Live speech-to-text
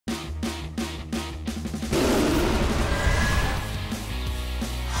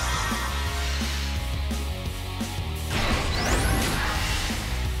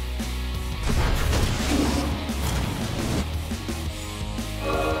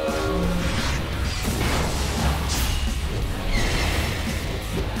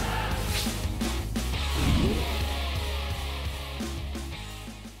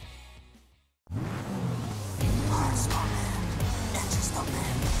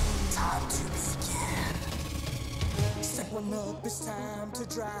Warm up, it's time to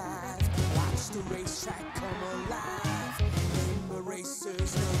drive. Watch the racetrack come alive. Rimba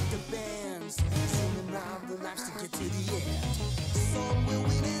racers make the bands, zooming round the laps to get to the end. Some will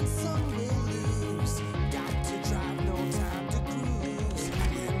win and some will lose. Got to drive, no time to cruise.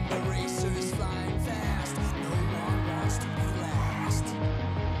 Rimba racers flying fast. No one wants to be last.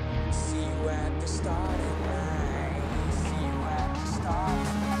 See you at the starting line. See you at the starting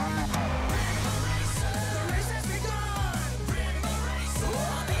line.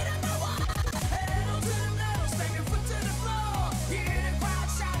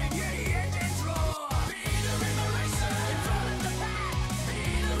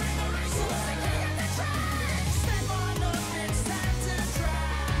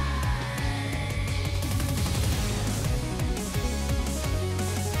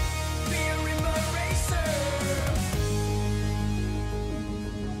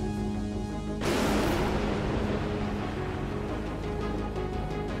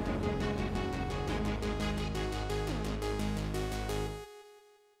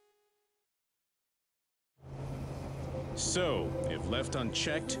 So, if left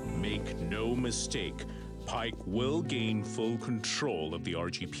unchecked, make no mistake, Pike will gain full control of the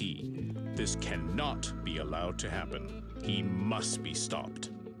RGP. This cannot be allowed to happen. He must be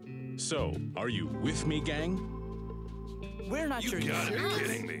stopped. So, are you with me, gang? We're not sure. You gotta be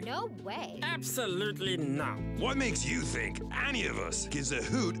kidding me. No way. Absolutely not. What makes you think any of us gives a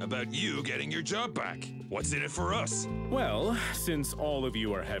hoot about you getting your job back? What's in it for us? Well, since all of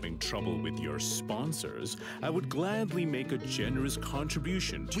you are having trouble with your sponsors, I would gladly make a generous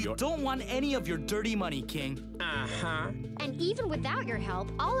contribution to your— We don't want any of your dirty money, King. Uh-huh. And even without your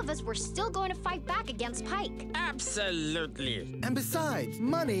help, all of us were still going to fight back against Pike. Absolutely. And besides,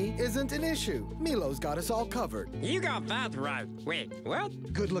 money isn't an issue. Milo's got us all covered. You got that right. Wait,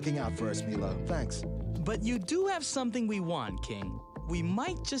 what? Good looking out for us, Milo. Thanks. But you do have something we want, King. We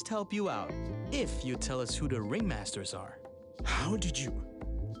might just help you out, if you tell us who the ringmasters are. How did you—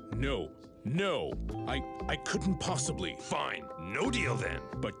 No, I couldn't possibly. Fine, no deal then.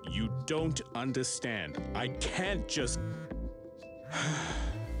 But you don't understand. I can't just—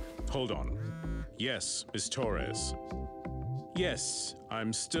 Hold on. Yes, Miss Torres. Yes,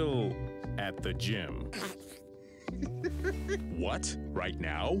 I'm still at the gym. What? Right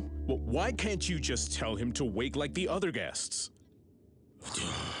now? Well, why can't you just tell him to wake like the other guests?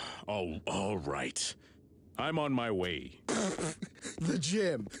 Oh, all right. I'm on my way. The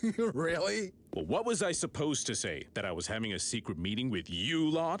gym. Really? Well, what was I supposed to say? That I was having a secret meeting with you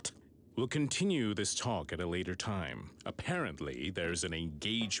lot? We'll continue this talk at a later time. Apparently, there's an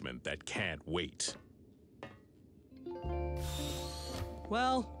engagement that can't wait.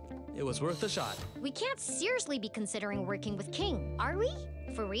 Well, it was worth a shot. We can't seriously be considering working with King, are we?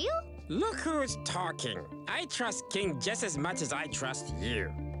 For real? Look who's talking. I trust King just as much as I trust you.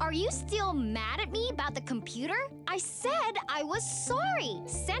 Are you still mad at me about the computer? I said I was sorry.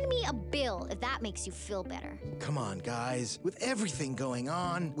 Send me a bill if that makes you feel better. Come on, guys. With everything going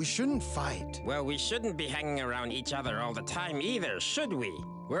on, we shouldn't fight. Well, we shouldn't be hanging around each other all the time either, should we?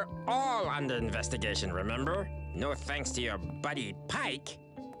 We're all under investigation, remember? No thanks to your buddy Pike.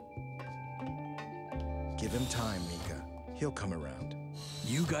 Give him time, Mika. He'll come around.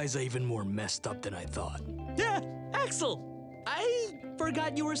 You guys are even more messed up than I thought. Yeah, Axel! I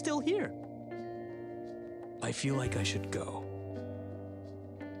forgot you were still here. I feel like I should go.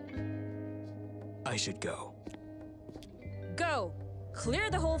 Go! Clear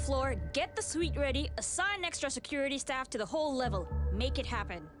the whole floor, get the suite ready, assign extra security staff to the whole level. Make it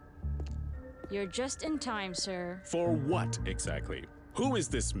happen. You're just in time, sir. For what, exactly? Who is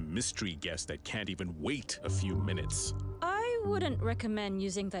this mystery guest that can't even wait a few minutes? I wouldn't recommend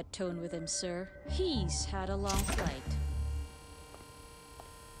using that tone with him, sir. He's had a long flight.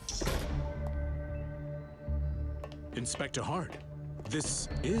 Inspector Hard, this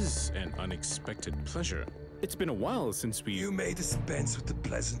is an unexpected pleasure. It's been a while since we— You may dispense with the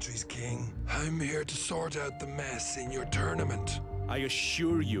pleasantries, King. I'm here to sort out the mess in your tournament. I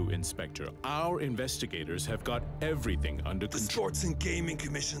assure you, Inspector, our investigators have got everything under The control. Sports and Gaming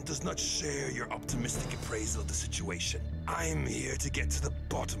Commission does not share your optimistic appraisal of the situation. I'm here to get to the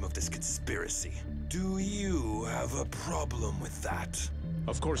bottom of this conspiracy. Do you have a problem with that?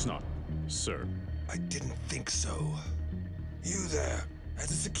 Of course not, sir. I didn't think so. You there.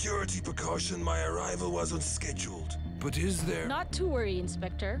 As a security precaution, my arrival was unscheduled. But is there— Not to worry,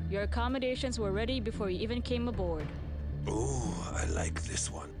 Inspector. Your accommodations were ready before you even came aboard. Oh, I like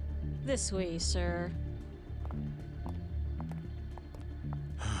this one. This way, sir.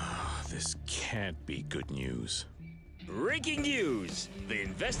 This can't be good news. Breaking news! The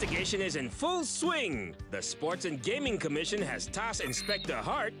investigation is in full swing. The Sports and Gaming Commission has tasked Inspector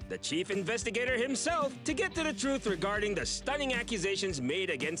Hart, the chief investigator himself, to get to the truth regarding the stunning accusations made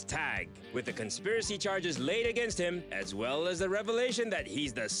against Tag. With the conspiracy charges laid against him, as well as the revelation that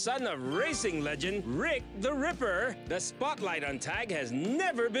he's the son of racing legend Rick the Ripper, the spotlight on Tag has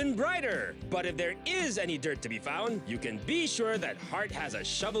never been brighter. But if there is any dirt to be found, you can be sure that Hart has a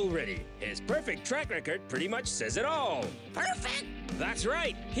shovel ready. His perfect track record pretty much says it all. Perfect! That's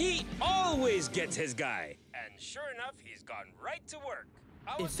right. He always gets his guy. And sure enough, he's gone right to work.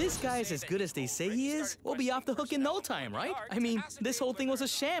 If this guy is as good as they say he is, we'll be off the hook in no time, right? I mean, this whole thing was a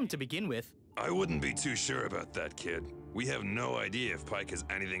sham to begin with. I wouldn't be too sure about that, kid. We have no idea if Pike has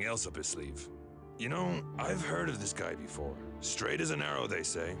anything else up his sleeve. You know, I've heard of this guy before. Straight as an arrow, they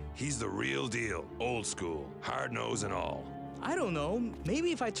say. He's the real deal. Old school. Hard nose and all. I don't know.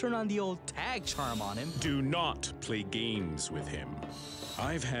 Maybe if I turn on the old tag charm on him. Do not play games with him.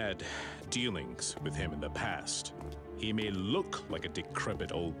 I've had dealings with him in the past. He may look like a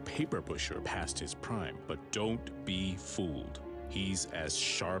decrepit old paper pusher past his prime, but don't be fooled. He's as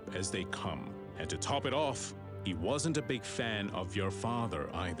sharp as they come. And to top it off, he wasn't a big fan of your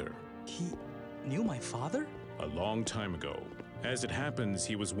father either. He knew my father? A long time ago. As it happens,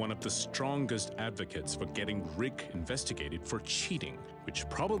 he was one of the strongest advocates for getting Rick investigated for cheating, which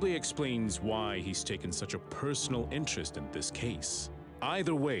probably explains why he's taken such a personal interest in this case.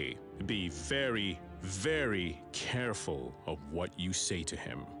 Either way, be very, very careful of what you say to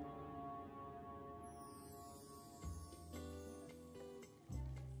him.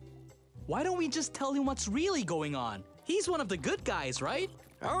 Why don't we just tell him what's really going on? He's one of the good guys, right?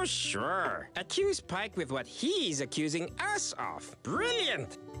 Oh, sure. Accuse Pike with what he's accusing us of.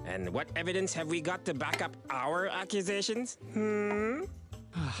 Brilliant! And what evidence have we got to back up our accusations?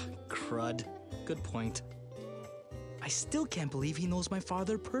 Crud. Good point. I still can't believe he knows my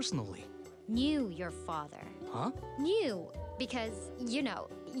father personally. Knew your father. Huh? Knew, because, you know,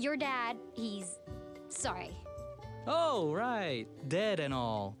 your dad, he's... sorry. Oh, right. Dead and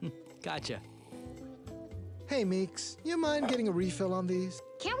all. Gotcha. Hey, Meeks, you mind getting a refill on these?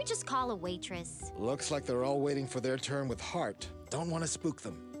 Can't we just call a waitress? Looks like they're all waiting for their turn with Hart. Don't want to spook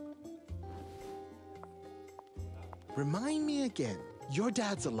them. Remind me again, your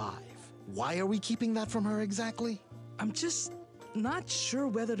dad's alive. Why are we keeping that from her exactly? I'm just not sure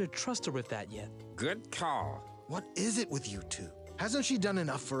whether to trust her with that yet. Good call. What is it with you two? Hasn't she done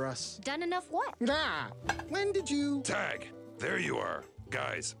enough for us? Done enough what? Nah, when did you... Tag! There you are.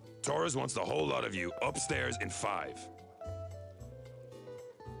 Guys, Torres wants the whole lot of you upstairs in 5.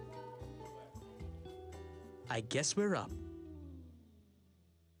 I guess we're up.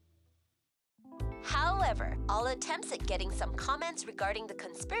 However, all attempts at getting some comments regarding the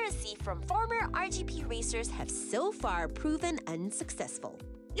conspiracy from former RGP racers have so far proven unsuccessful.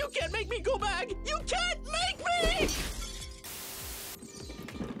 You can't make me go back! You can't make me!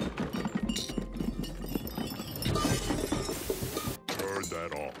 Turn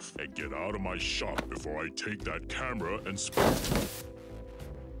that off and get out of my shop before I take that camera and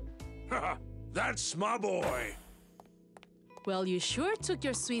Haha, that's my boy! Well, you sure took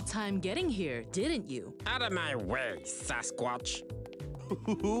your sweet time getting here, didn't you? Out of my way, Sasquatch.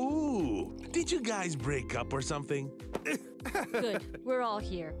 Ooh, did you guys break up or something? Good, we're all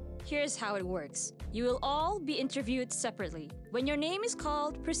here. Here's how it works. You will all be interviewed separately. When your name is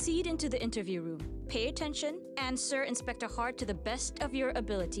called, proceed into the interview room. Pay attention, answer Inspector Hart to the best of your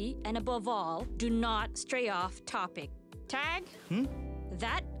ability, and above all, do not stray off topic. Tag?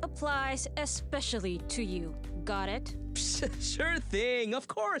 That applies especially to you. Got it? Sure thing, of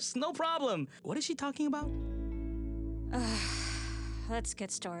course, no problem. What is she talking about? Let's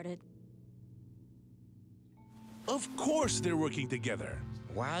get started. Of course they're working together.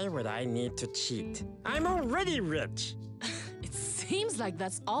 Why would I need to cheat? I'm already rich. It seems like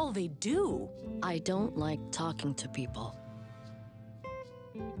that's all they do. I don't like talking to people.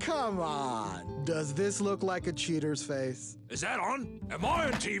 Come on. Does this look like a cheater's face? Is that on? Am I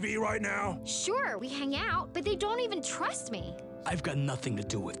on TV right now? Sure, we hang out, but they don't even trust me. I've got nothing to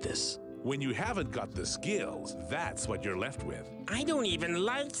do with this. When you haven't got the skills, that's what you're left with. I don't even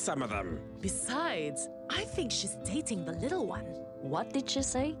like some of them. Besides, I think she's dating the little one. What did she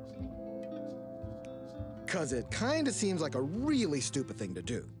say? 'Cause it kinda seems like a really stupid thing to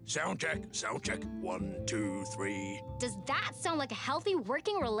do. Sound check, 1, 2, 3. Does that sound like a healthy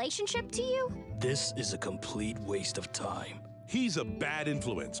working relationship to you? This is a complete waste of time. He's a bad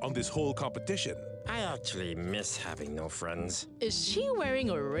influence on this whole competition. I actually miss having no friends. Is she wearing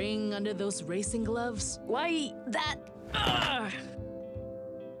a ring under those racing gloves? Why, that...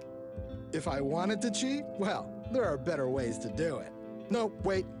 If I wanted to cheat, well, There are better ways to do it. No,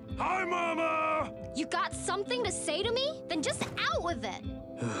 wait. Hi, Mama! You got something to say to me? Then just out with it.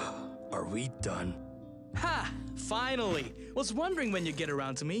 Are we done? Ha! Finally! Was wondering when you'd get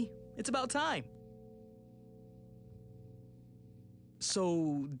around to me. It's about time.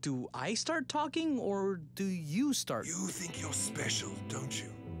 So, do I start talking, or do you start? You think you're special, don't you?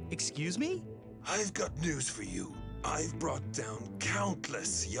 Excuse me? I've got news for you. I've brought down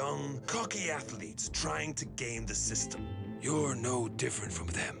countless young, cocky athletes trying to game the system. You're no different from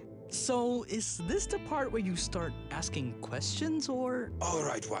them. So, is this the part where you start asking questions, or? All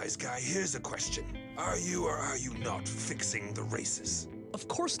right, wise guy, here's a question. Are you or are you not fixing the races? Of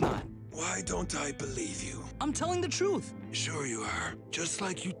course not. Why don't I believe you? I'm telling the truth. Sure you are. Just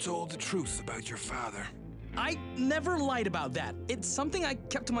like you told the truth about your father. I never lied about that. It's something I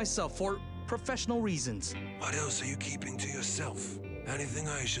kept to myself for professional reasons. What else are you keeping to yourself? Anything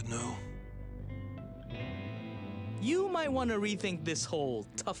I should know? You might want to rethink this whole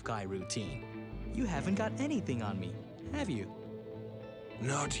tough guy routine. You haven't got anything on me, have you?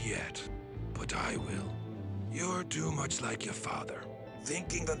 Not yet, but I will. You're too much like your father,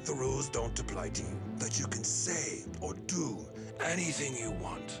 thinking that the rules don't apply to you, that you can say or do anything you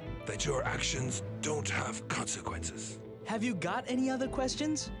want, that your actions don't have consequences. Have you got any other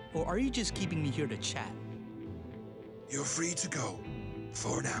questions? Or are you just keeping me here to chat? You're free to go,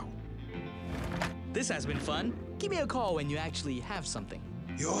 for now. This has been fun. Give me a call when you actually have something.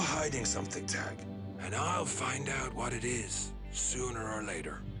 You're hiding something, Tag, and I'll find out what it is, sooner or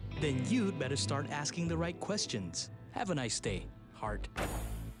later. Then you'd better start asking the right questions. Have a nice day, Heart.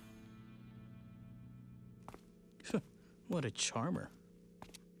 What a charmer.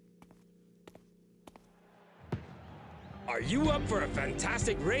 Are you up for a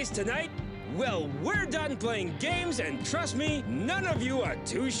fantastic race tonight? Well, we're done playing games, and trust me, none of you are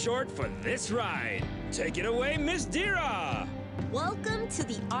too short for this ride. Take it away, Miss Dira! Welcome to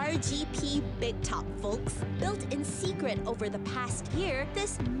the RGP Big Top, folks. Built in secret over the past year,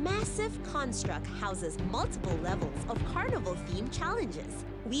 this massive construct houses multiple levels of carnival-themed challenges.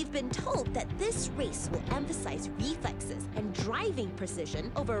 We've been told that this race will emphasize reflexes and driving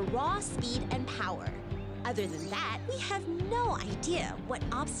precision over raw speed and power. Other than that, we have no idea what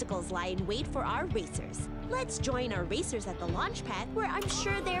obstacles lie in wait for our racers. Let's join our racers at the launch pad, where I'm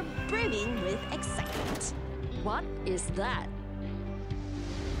sure they're brimming with excitement. What is that?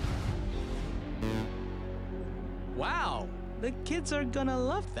 Wow, the kids are gonna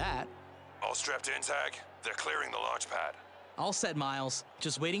love that. All strapped in, Tag? They're clearing the launch pad. All set, Miles.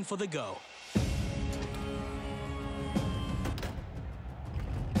 Just waiting for the go.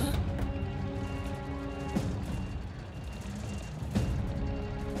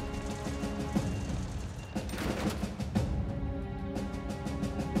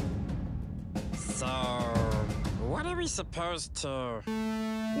 So, what are we supposed to...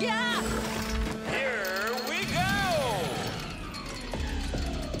 Yeah! Here we go!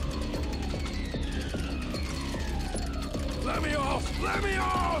 Let me off! Let me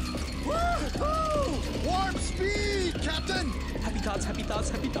off! Woohoo! Warp speed, Captain! Happy thoughts, happy thoughts,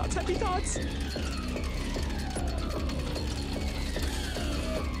 happy thoughts, happy thoughts!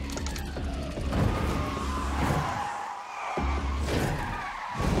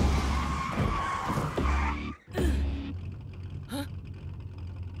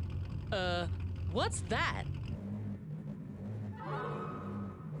 What's that?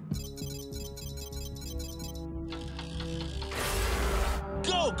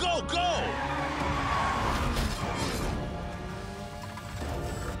 Go, go, go!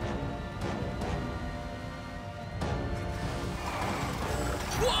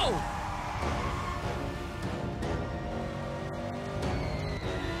 Whoa!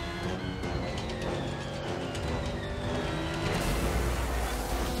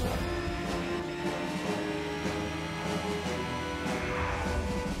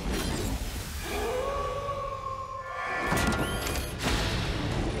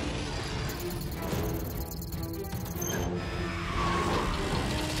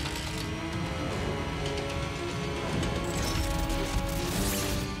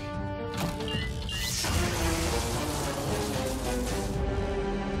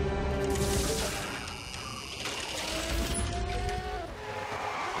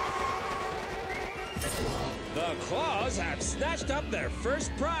 The Claws have snatched up their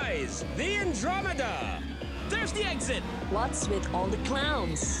first prize, the Andromeda! There's the exit! What's with all the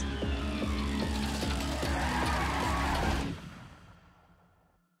clowns?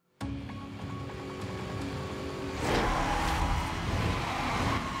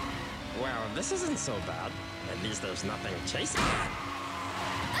 Well, this isn't so bad. At least there's nothing chasing.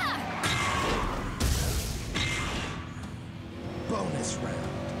 this round.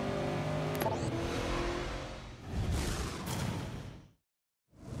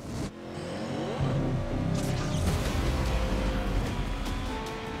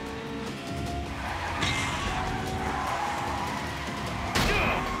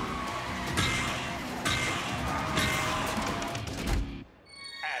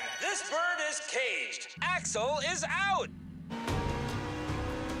 This bird is caged. Axel is out.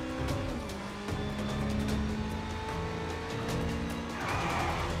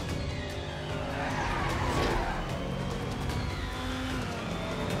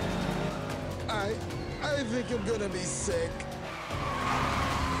 I think I'm gonna be sick.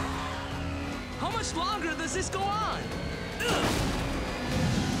 How much longer does this go on?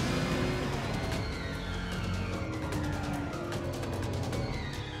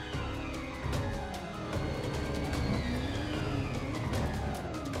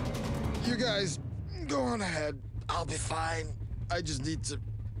 You guys, go on ahead. I'll be fine. I just need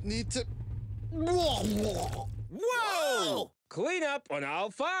to... Whoa! Clean up on aisle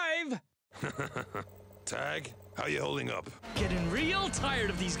 5. Tag, how you holding up? Getting real tired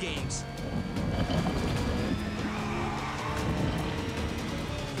of these games.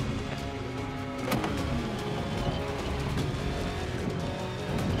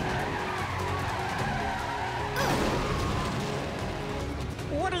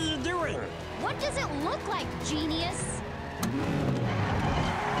 What are you doing? What does it look like, genius?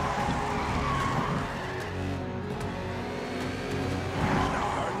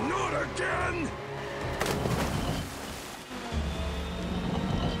 Not again!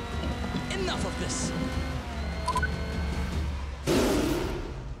 Enough of this.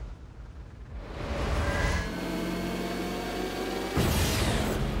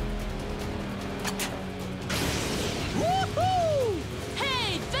 Woohoo!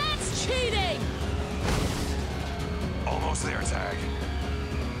 Hey, that's cheating! Almost there, Tag.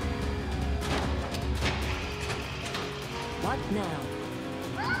 What now?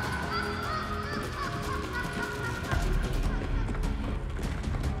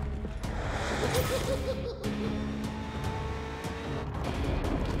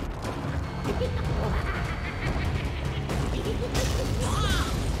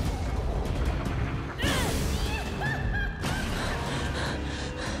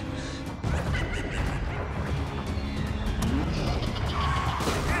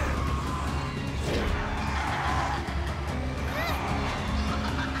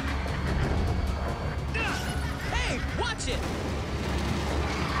 Hey, watch it!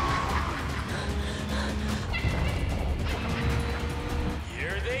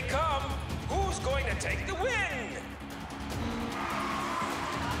 Here they come. Who's going to take the win?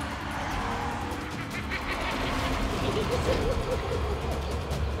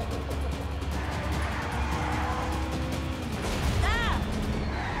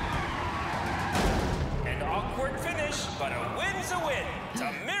 An awkward finish, but a win's a win.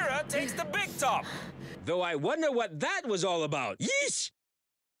 𝗕𝗏 takes the big top. Though I wonder what that was all about. Yeesh!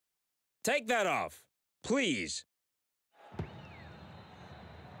 Take that off, please.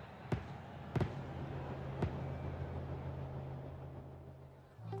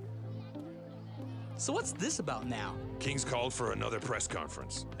 So what's this about now? King's called for another press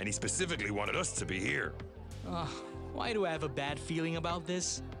conference, and he specifically wanted us to be here. Why do I have a bad feeling about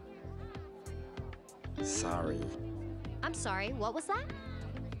this? Sorry. I'm sorry, what was that?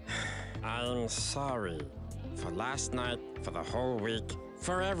 I'm sorry. For last night, for the whole week,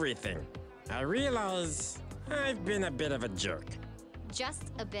 for everything. I realize I've been a bit of a jerk. Just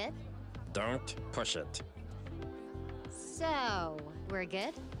a bit? Don't push it. So, we're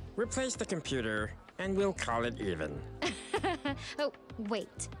good? Replace the computer, and we'll call it even. Oh,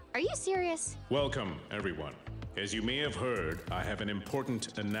 wait. Are you serious? Welcome, everyone. As you may have heard, I have an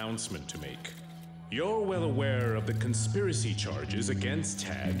important announcement to make. You're well aware of the conspiracy charges against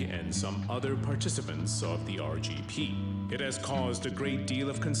Tag and some other participants of the RGP. It has caused a great deal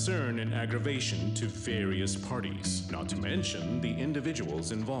of concern and aggravation to various parties, not to mention the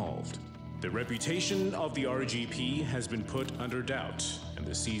individuals involved. The reputation of the RGP has been put under doubt, and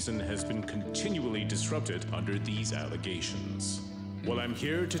the season has been continually disrupted under these allegations. Well, I'm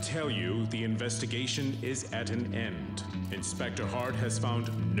here to tell you the investigation is at an end. Inspector Hart has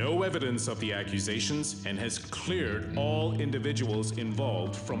found no evidence of the accusations and has cleared all individuals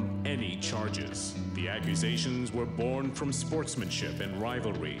involved from any charges. The accusations were born from sportsmanship and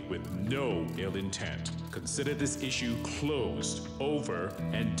rivalry with no ill intent. Consider this issue closed, over,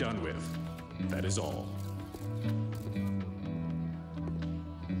 and done with. That is all.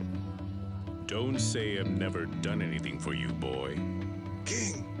 Don't say I've never done anything for you, boy.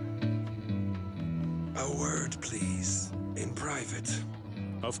 King, a word, please, in private.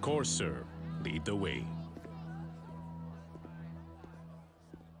 Of course, sir. Lead the way.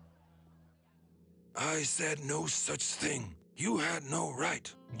 I said no such thing. You had no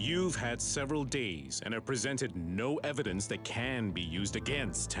right. You've had several days and have presented no evidence that can be used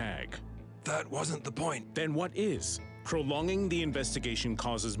against Tag. That wasn't the point. Then what is? Prolonging the investigation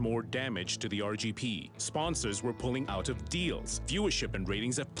causes more damage to the RGP. Sponsors were pulling out of deals. Viewership and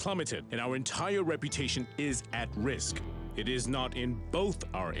ratings have plummeted, and our entire reputation is at risk. It is not in both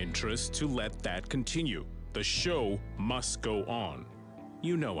our interests to let that continue. The show must go on.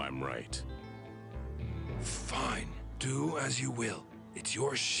 You know I'm right. Fine. Do as you will. It's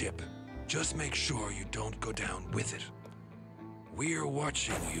your ship. Just make sure you don't go down with it. We're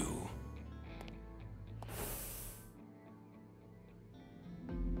watching you.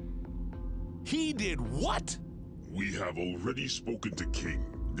 He did what? We have already spoken to King.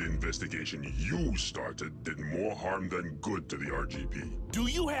 The investigation you started did more harm than good to the RGP. Do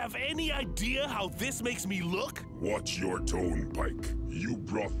you have any idea how this makes me look? Watch your tone, Pike. You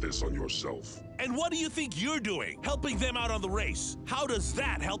brought this on yourself. And what do you think you're doing? Helping them out on the race. How does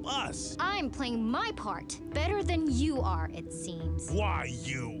that help us? I'm playing my part. Better than you are, it seems. Why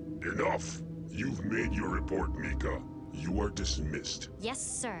you? Enough. You've made your report, Mika. You are dismissed. Yes,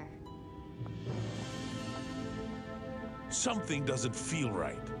 sir. Something doesn't feel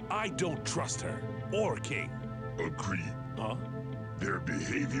right. I don't trust her. Or King. Agree. Huh? Their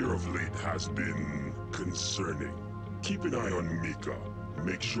behavior of late has been concerning. Keep an eye on Mika.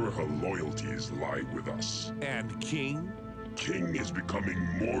 Make sure her loyalties lie with us. And King? King is becoming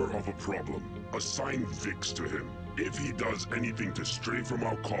more of a problem. Assign Vix to him. If he does anything to stray from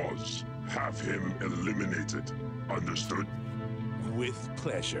our cause, have him eliminated. Understood? With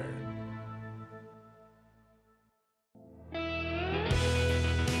pleasure.